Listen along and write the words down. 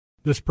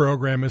This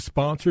program is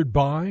sponsored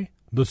by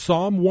the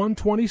Psalm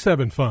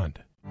 127 Fund.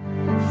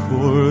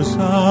 For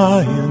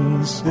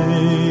Zion's sake,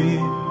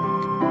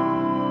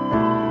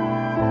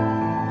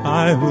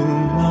 I will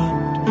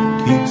not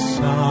keep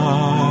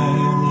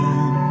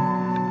silent.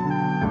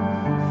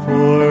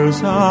 For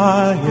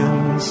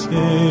Zion's sake,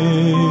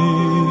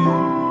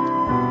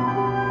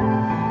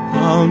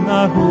 I'll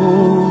not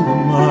hold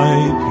my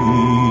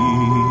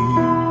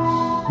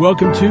peace.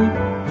 Welcome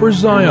to For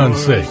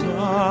Zion's Sake.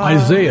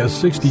 Isaiah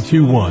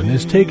 62:1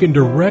 is taken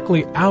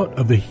directly out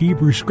of the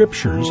Hebrew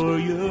Scriptures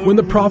when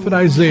the prophet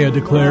Isaiah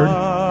declared,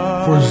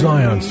 "For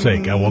Zion's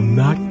sake I will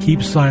not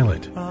keep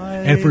silent,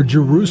 and for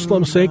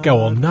Jerusalem's sake I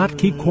will not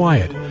keep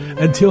quiet,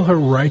 until her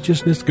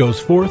righteousness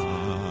goes forth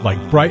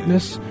like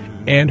brightness,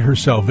 and her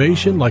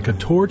salvation like a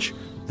torch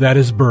that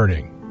is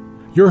burning."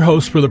 Your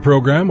hosts for the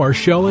program are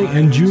Shelley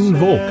and June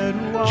Volk,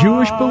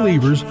 Jewish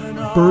believers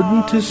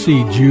burdened to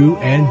see Jew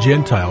and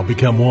Gentile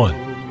become one.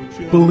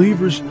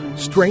 Believers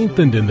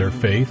strengthened in their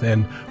faith,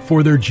 and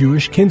for their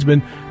Jewish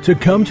kinsmen to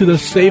come to the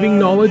saving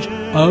knowledge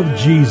of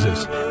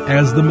Jesus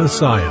as the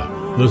Messiah,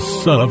 the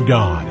Son of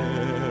God.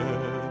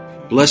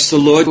 Bless the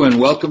Lord and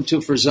welcome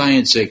to For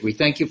Zion's Sake. We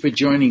thank you for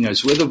joining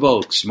us. We're the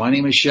Volks. My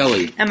name is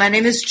Shelley. And my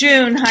name is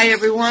June. Hi,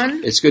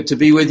 everyone. It's good to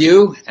be with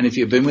you. And if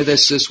you've been with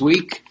us this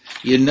week,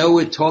 you know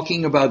we're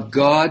talking about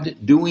God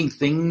doing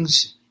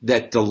things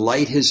that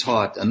delight His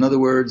heart. In other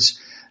words,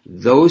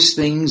 those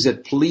things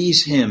that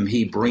please Him,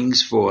 He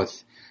brings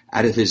forth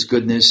out of His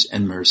goodness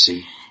and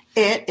mercy.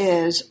 It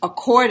is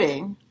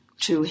according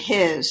to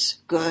His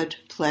good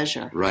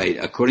pleasure. Right,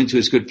 according to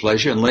His good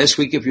pleasure. And last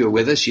week, if you were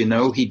with us, you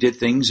know He did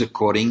things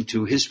according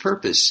to His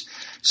purpose.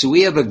 So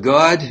we have a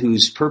God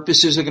whose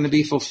purposes are going to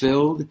be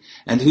fulfilled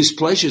and whose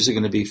pleasures are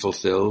going to be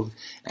fulfilled.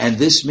 And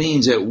this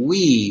means that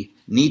we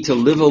need to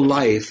live a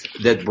life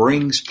that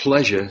brings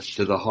pleasure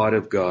to the heart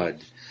of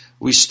God.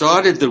 We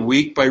started the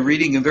week by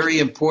reading a very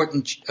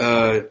important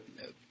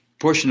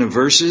portion of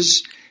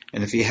verses.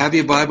 And if you have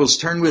your Bibles,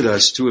 turn with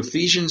us to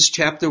Ephesians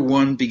chapter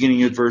 1,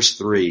 beginning at verse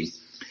 3.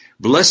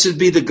 Blessed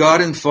be the God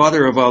and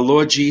Father of our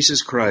Lord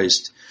Jesus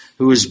Christ,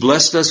 who has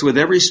blessed us with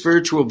every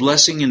spiritual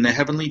blessing in the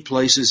heavenly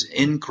places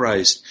in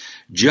Christ,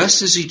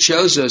 just as He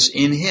chose us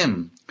in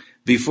Him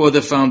before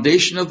the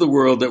foundation of the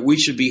world, that we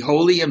should be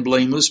holy and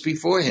blameless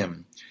before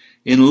Him.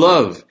 In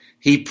love,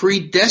 He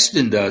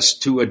predestined us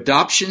to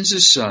adoptions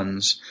as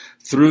sons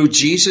through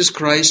Jesus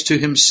Christ to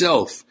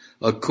Himself,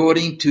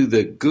 according to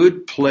the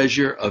good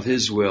pleasure of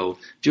His will.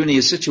 Junie,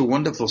 it's such a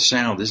wonderful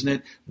sound, isn't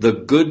it? The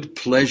good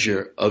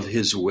pleasure of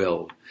His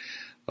will.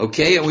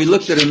 Okay, and we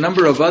looked at a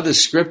number of other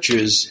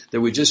scriptures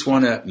that we just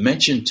want to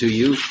mention to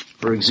you.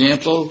 For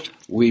example,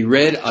 we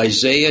read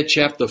Isaiah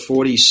chapter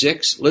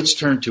 46. Let's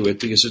turn to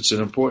it because it's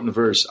an important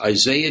verse.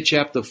 Isaiah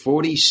chapter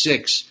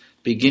 46,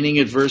 beginning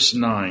at verse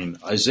 9.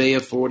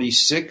 Isaiah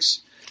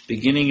 46,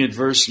 beginning at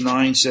verse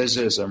 9 says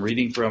this. I'm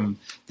reading from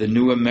the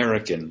New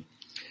American.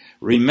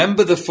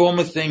 Remember the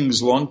former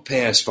things long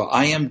past, for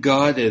I am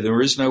God and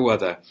there is no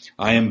other.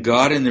 I am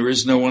God and there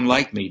is no one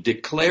like me,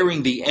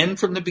 declaring the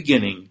end from the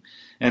beginning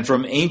and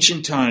from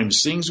ancient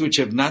times, things which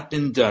have not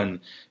been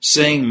done,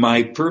 saying,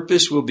 my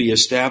purpose will be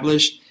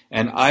established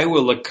and I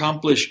will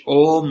accomplish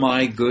all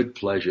my good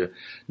pleasure.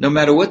 No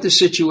matter what the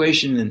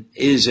situation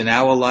is in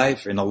our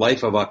life, in the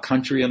life of our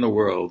country and the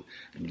world,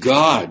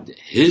 God,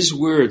 His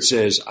word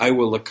says, I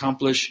will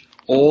accomplish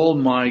all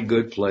my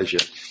good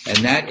pleasure. And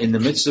that, in the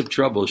midst of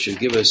trouble, should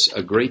give us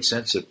a great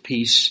sense of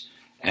peace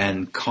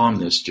and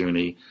calmness,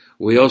 Junie.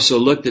 We also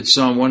looked at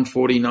Psalm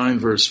 149,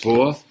 verse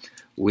 4.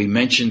 We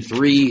mentioned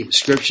 3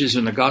 scriptures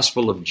in the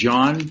Gospel of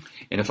John.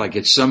 And if I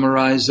could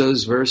summarize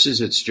those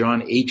verses, it's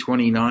John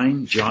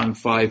 8:29, John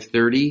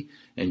 5:30,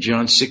 and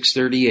John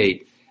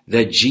 6:38.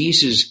 That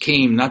Jesus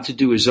came not to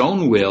do His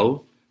own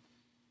will,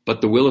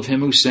 but the will of Him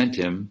who sent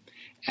Him,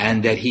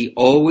 and that He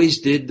always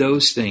did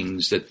those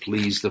things that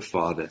pleased the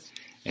Father.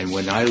 And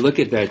when I look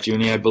at that,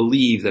 Junie, I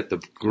believe that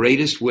the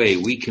greatest way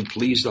we can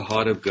please the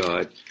heart of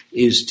God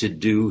is to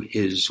do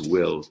His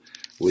will.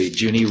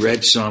 Junie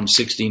read Psalm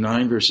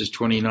 69, verses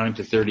 29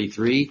 to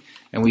 33,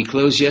 and we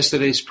closed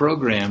yesterday's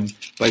program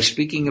by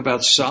speaking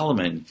about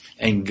Solomon.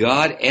 And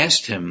God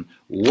asked him,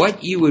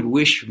 what you would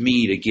wish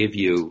me to give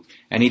you.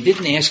 And he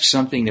didn't ask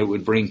something that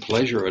would bring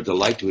pleasure or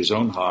delight to his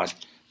own heart,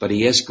 but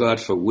he asked God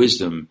for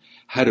wisdom,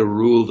 how to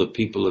rule the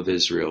people of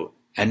Israel.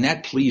 And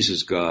that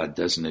pleases God,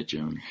 doesn't it,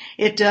 June?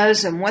 It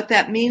does, and what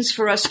that means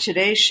for us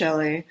today,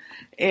 Shelley,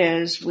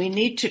 is we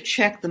need to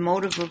check the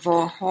motive of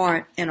our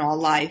heart in our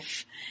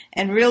life.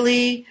 And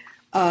really,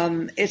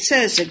 it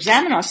says,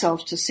 examine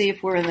ourselves to see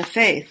if we're in the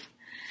faith.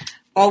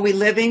 Are we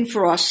living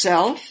for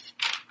ourselves,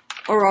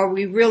 or are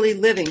we really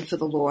living for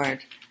the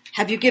Lord?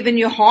 Have you given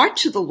your heart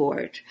to the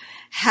Lord?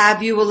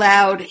 Have you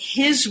allowed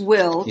His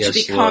will to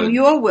become Lord.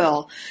 Your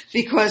will?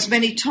 Because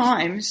many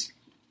times,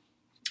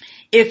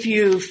 if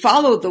you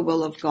follow the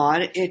will of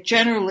God, it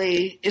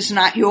generally is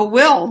not your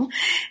will.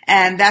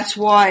 And that's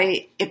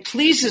why it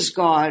pleases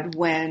God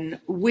when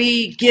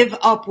we give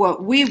up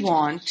what we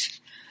want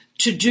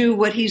to do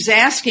what He's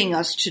asking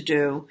us to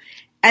do,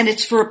 And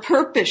it's for a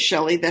purpose,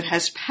 Shelley, that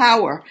has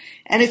power.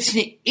 And it's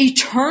an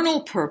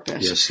eternal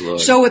purpose. Yes, Lord.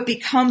 So it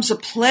becomes a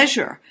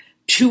pleasure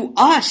to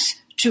us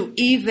to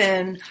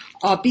even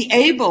be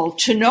able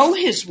to know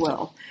his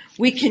will.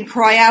 We can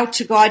cry out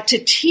to God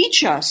to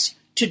teach us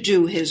to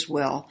do his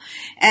will.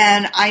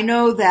 And I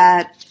know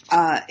that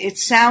it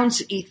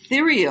sounds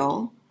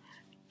ethereal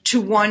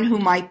to one who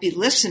might be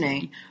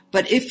listening,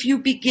 but if you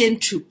begin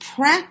to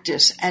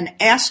practice and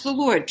ask the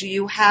Lord, do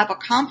you have a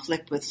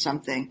conflict with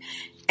something?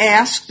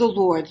 Ask the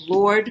Lord,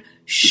 Lord,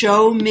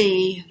 show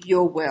me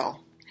your will.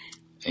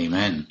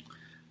 Amen.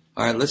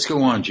 All right, let's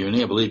go on,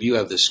 Junie. I believe you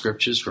have the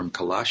scriptures from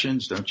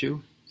Colossians, don't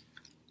you?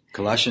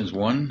 Colossians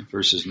 1,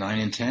 verses 9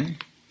 and 10.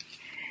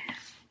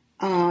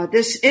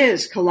 This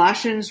is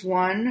Colossians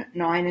 1,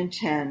 9 and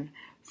 10.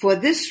 For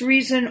this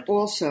reason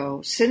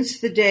also, since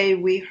the day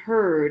we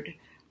heard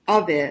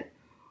of it,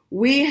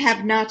 we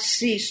have not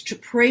ceased to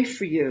pray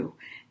for you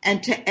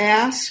and to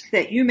ask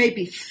that you may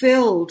be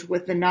filled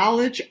with the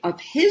knowledge of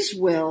his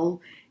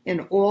will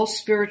in all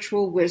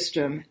spiritual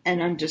wisdom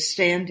and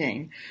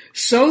understanding,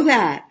 so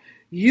that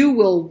you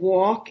will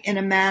walk in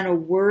a manner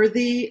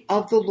worthy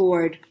of the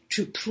Lord,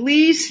 to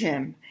please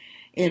him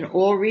in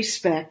all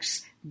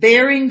respects,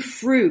 bearing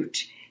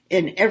fruit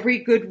in every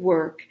good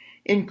work,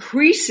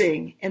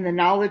 increasing in the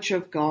knowledge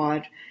of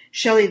God.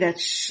 Shelley,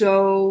 that's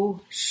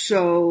so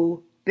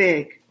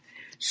big.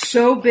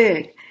 So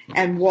big.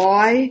 And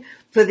why?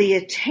 For the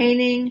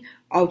attaining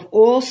of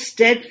all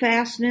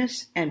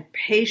steadfastness and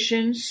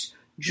patience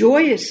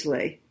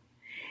joyously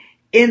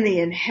in the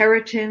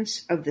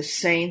inheritance of the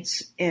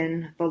saints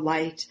in the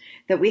light.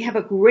 That we have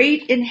a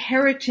great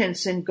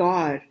inheritance in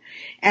God,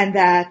 and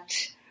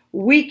that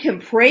we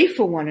can pray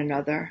for one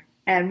another.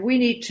 And we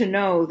need to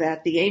know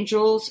that the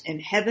angels in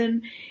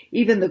heaven,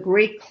 even the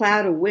great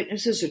cloud of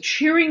witnesses, are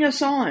cheering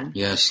us on.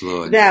 Yes,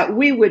 Lord. That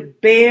we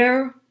would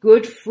bear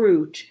good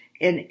fruit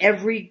in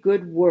every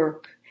good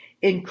work,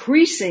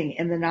 increasing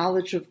in the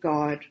knowledge of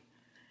God.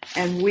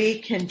 And we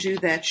can do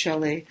that,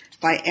 Shelley,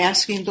 by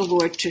asking the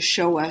Lord to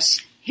show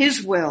us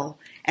his will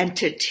and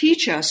to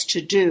teach us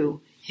to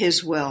do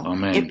his will.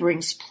 Amen. It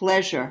brings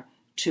pleasure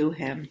to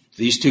him.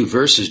 These two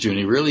verses,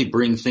 Junie, really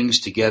bring things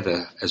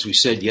together. As we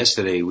said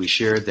yesterday, we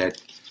shared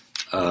that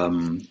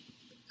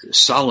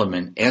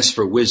Solomon asked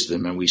for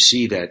wisdom, and we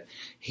see that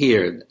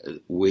here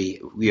we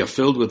are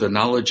filled with the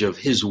knowledge of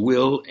his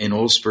will in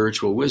all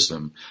spiritual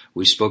wisdom.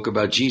 We spoke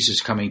about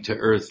Jesus coming to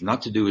earth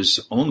not to do his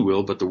own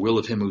will, but the will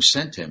of him who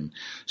sent him.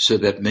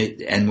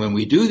 And when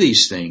we do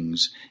these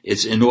things,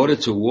 it's in order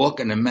to walk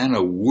in a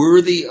manner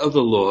worthy of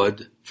the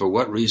Lord. For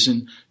what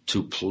reason?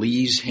 To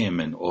please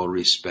him in all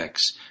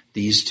respects.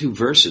 These two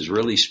verses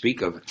really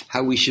speak of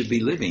how we should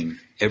be living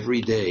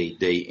every day,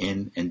 day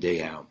in and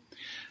day out.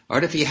 All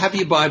right, if you have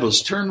your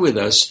Bibles, turn with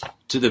us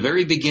to the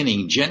very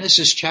beginning,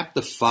 Genesis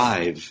chapter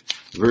 5,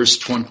 verse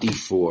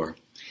 24.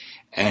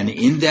 And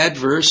in that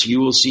verse, you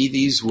will see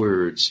these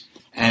words,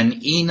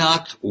 and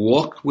Enoch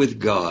walked with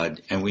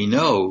God. And we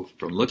know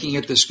from looking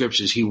at the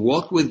scriptures, he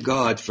walked with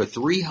God for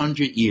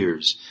 300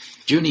 years.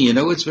 Junie, you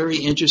know what's very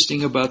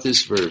interesting about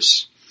this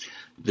verse?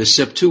 The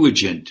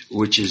Septuagint,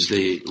 which was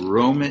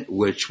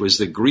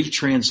the Greek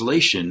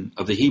translation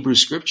of the Hebrew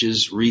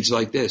scriptures, reads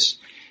like this.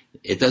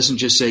 It doesn't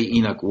just say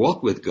Enoch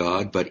walked with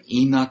God, but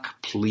Enoch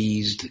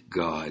pleased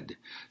God.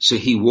 So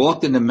he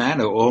walked in a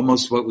manner,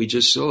 almost what we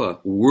just saw,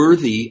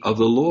 worthy of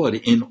the Lord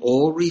in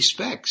all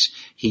respects.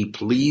 He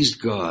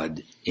pleased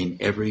God in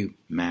every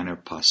manner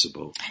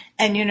possible.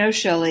 And you know,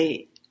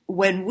 Shelley,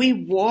 when we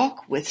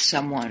walk with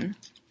someone,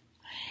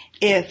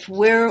 if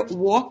we're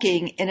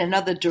walking in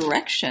another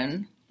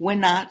direction, we're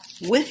not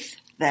with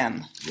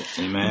them.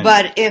 Amen.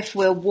 But if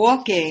we're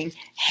walking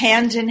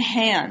hand in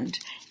hand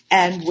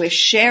and we're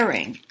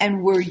sharing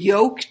and we're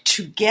yoked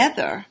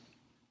together,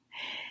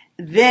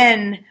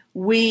 then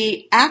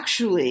we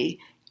actually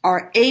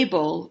are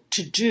able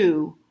to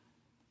do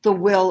the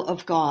will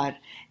of God.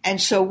 And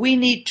so we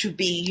need to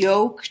be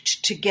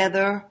yoked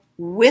together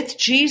with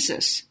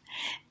Jesus.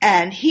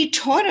 And he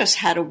taught us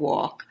how to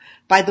walk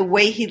by the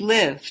way he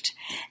lived.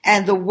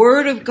 And the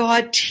Word of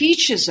God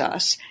teaches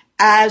us,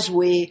 as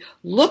we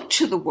look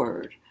to the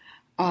Word,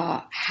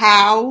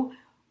 how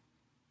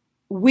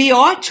we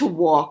ought to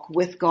walk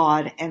with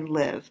God and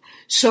live.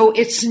 So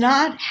it's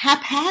not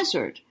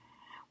haphazard.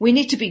 We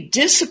need to be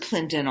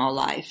disciplined in our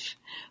life.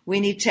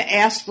 We need to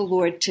ask the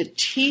Lord to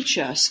teach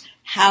us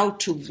how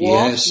to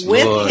walk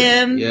with Lord.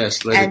 him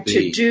and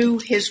to to do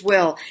his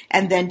will.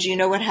 And then do you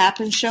know what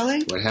happens,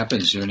 Shelley? What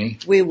happens, Junie?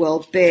 We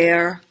will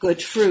bear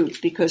good fruit,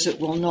 because it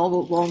will no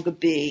longer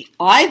be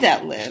I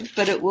that live,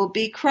 but it will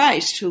be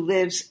Christ who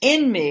lives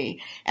in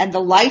me. And the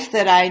life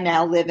that I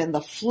now live in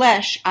the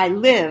flesh, I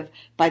live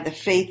by the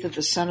faith of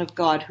the Son of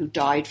God who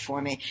died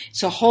for me.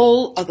 It's a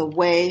whole other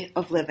way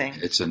of living.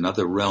 It's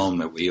another realm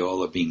that we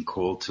all are being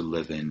called to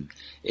live in.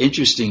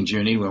 Interesting,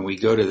 Junie, when we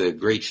go to the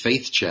great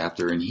faith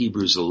chapter in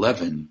Hebrews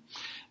 11,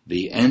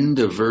 the end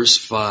of verse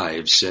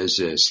 5 says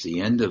this. The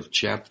end of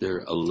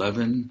chapter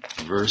 11,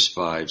 verse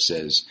 5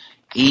 says,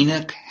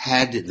 Enoch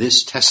had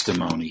this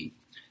testimony.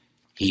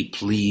 He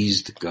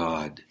pleased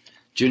God.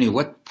 Junior,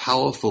 what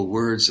powerful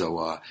words those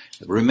are.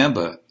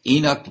 Remember,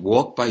 Enoch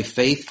walked by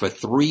faith for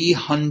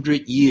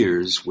 300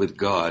 years with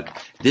God.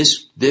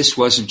 This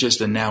wasn't just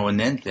a now and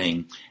then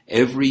thing.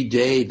 Every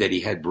day that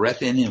he had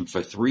breath in him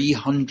for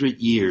 300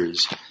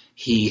 years,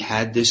 he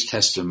had this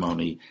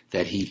testimony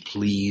that he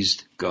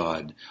pleased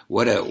God.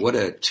 What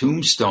a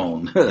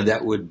tombstone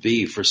that would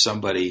be for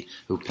somebody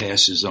who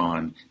passes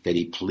on, that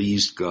he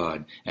pleased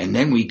God. And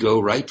then we go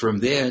right from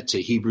there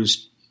to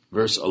Hebrews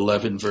verse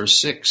 11,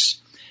 verse 6.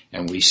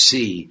 And we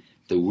see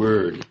the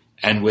word,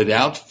 and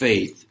without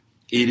faith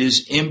it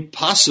is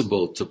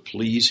impossible to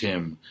please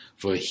him.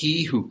 For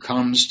he who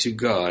comes to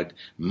God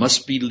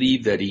must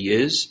believe that he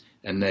is,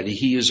 and that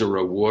he is a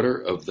rewarder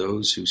of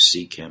those who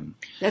seek him.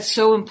 That's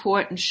so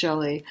important,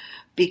 Shelley,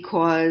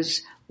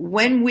 because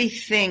when we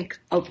think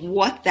of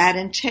what that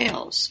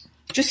entails,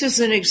 just as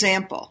an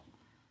example,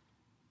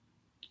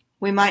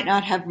 we might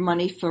not have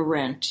money for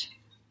rent.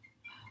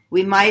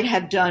 We might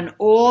have done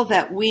all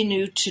that we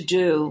knew to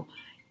do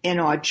in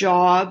our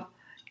job.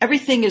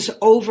 Everything is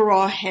over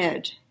our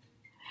head.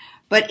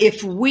 But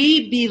if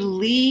we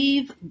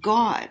believe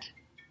God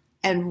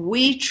and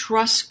we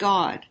trust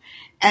God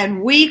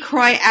and we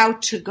cry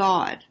out to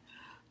God,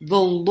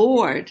 the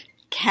Lord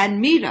can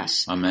meet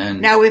us.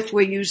 Amen. Now, if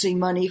we're using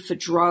money for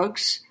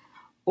drugs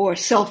or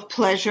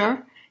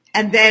self-pleasure,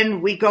 and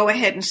then we go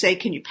ahead and say,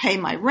 can you pay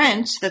my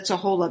rent? That's a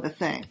whole other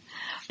thing.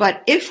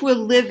 But if we're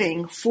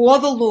living for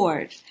the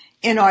Lord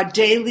in our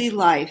daily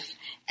life,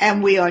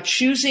 and we are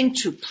choosing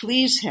to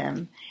please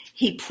him,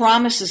 he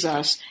promises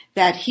us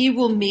that he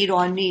will meet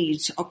our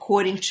needs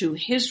according to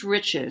his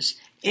riches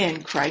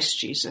in Christ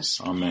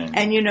Jesus. Amen.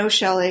 And you know,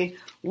 Shelley,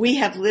 we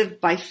have lived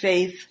by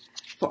faith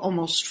for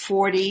almost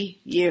 40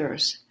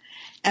 years.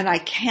 And I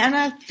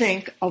cannot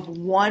think of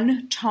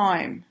one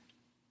time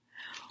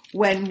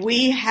when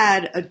we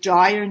had a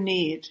dire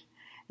need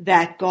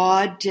that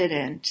God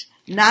didn't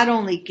not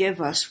only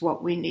give us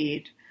what we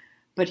need,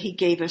 but he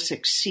gave us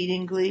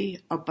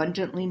exceedingly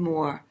abundantly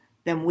more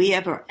than we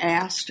ever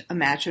asked,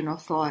 imagined, or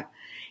thought.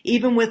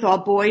 Even with our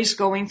boys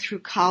going through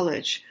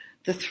college,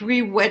 the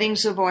 3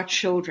 weddings of our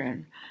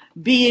children,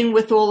 being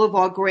with all of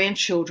our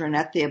grandchildren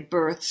at their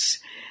births,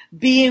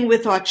 being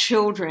with our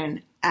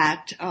children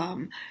at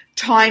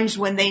times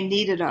when they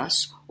needed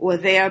us, or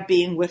their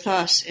being with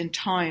us in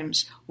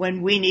times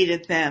when we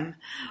needed them.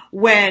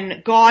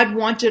 When God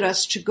wanted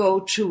us to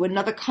go to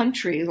another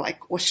country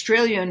like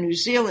Australia and New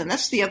Zealand,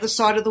 that's the other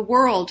side of the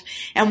world,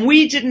 and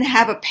we didn't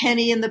have a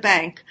penny in the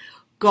bank,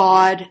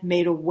 God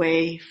made a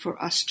way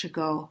for us to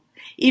go.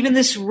 Even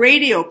this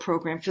radio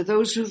program, for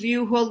those of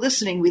you who are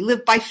listening, we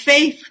live by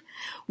faith.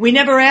 We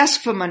never ask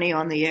for money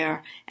on the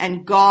air,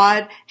 and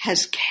God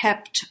has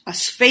kept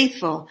us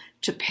faithful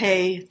to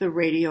pay the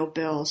radio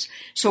bills.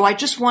 So I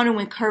just want to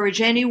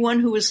encourage anyone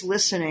who is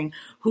listening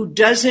who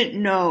doesn't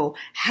know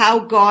how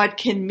God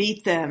can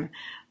meet them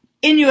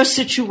in your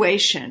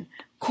situation.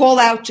 Call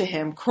out to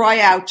him, cry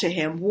out to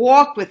him,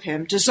 walk with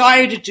him,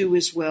 desire to do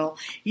his will,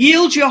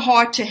 yield your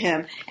heart to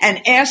him,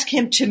 and ask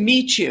him to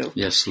meet you.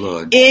 Yes,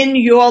 Lord. In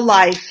your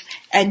life,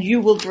 and you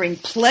will bring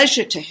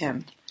pleasure to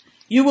him.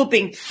 You will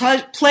bring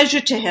pleasure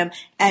to him,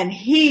 and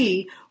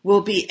he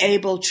will be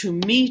able to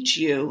meet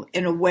you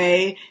in a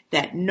way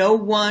that no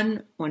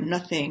one or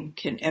nothing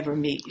can ever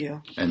meet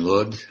you. And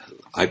Lord,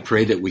 I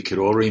pray that we could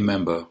all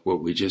remember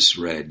what we just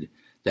read,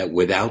 that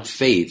without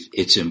faith,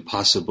 it's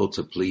impossible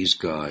to please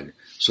God.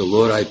 So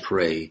Lord, I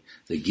pray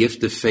the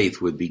gift of faith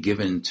would be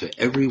given to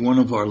every one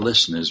of our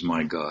listeners,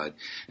 my God.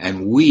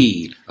 And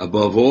we,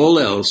 above all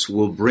else,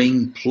 will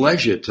bring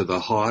pleasure to the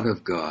heart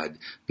of God,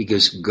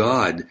 because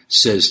God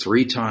says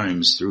 3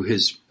 times through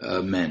his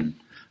men,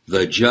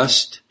 the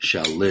just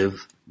shall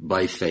live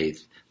by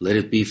faith. Let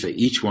it be for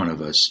each one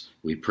of us.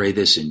 We pray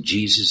this in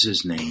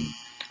Jesus' name.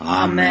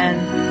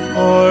 Amen.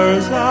 For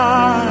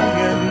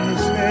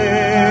Zion's sake.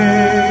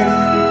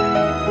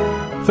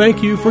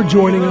 Thank you for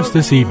joining us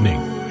this evening.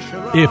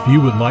 If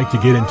you would like to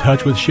get in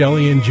touch with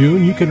Shelley and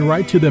June, you can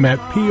write to them at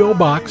P.O.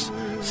 Box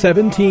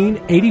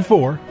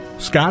 1784,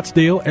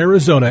 Scottsdale,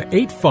 Arizona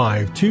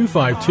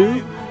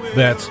 85252.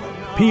 That's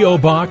P.O.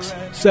 Box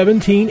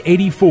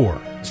 1784,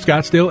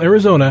 Scottsdale,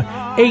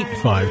 Arizona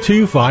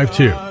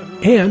 85252.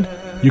 And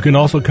you can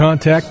also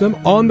contact them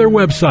on their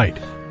website,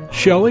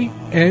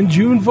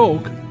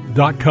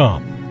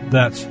 ShelleyandJuneVolk.com.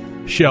 That's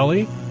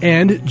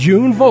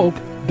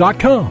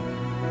ShelleyandJuneVolk.com.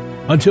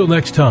 Until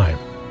next time,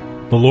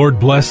 the Lord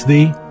bless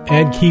thee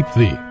and keep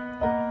thee.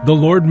 The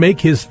Lord make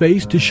his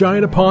face to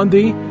shine upon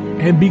thee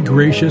and be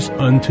gracious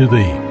unto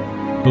thee.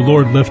 The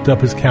Lord lift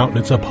up his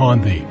countenance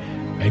upon thee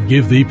and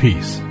give thee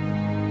peace.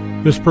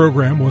 This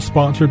program was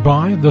sponsored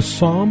by the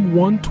Psalm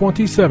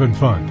 127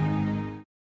 Fund.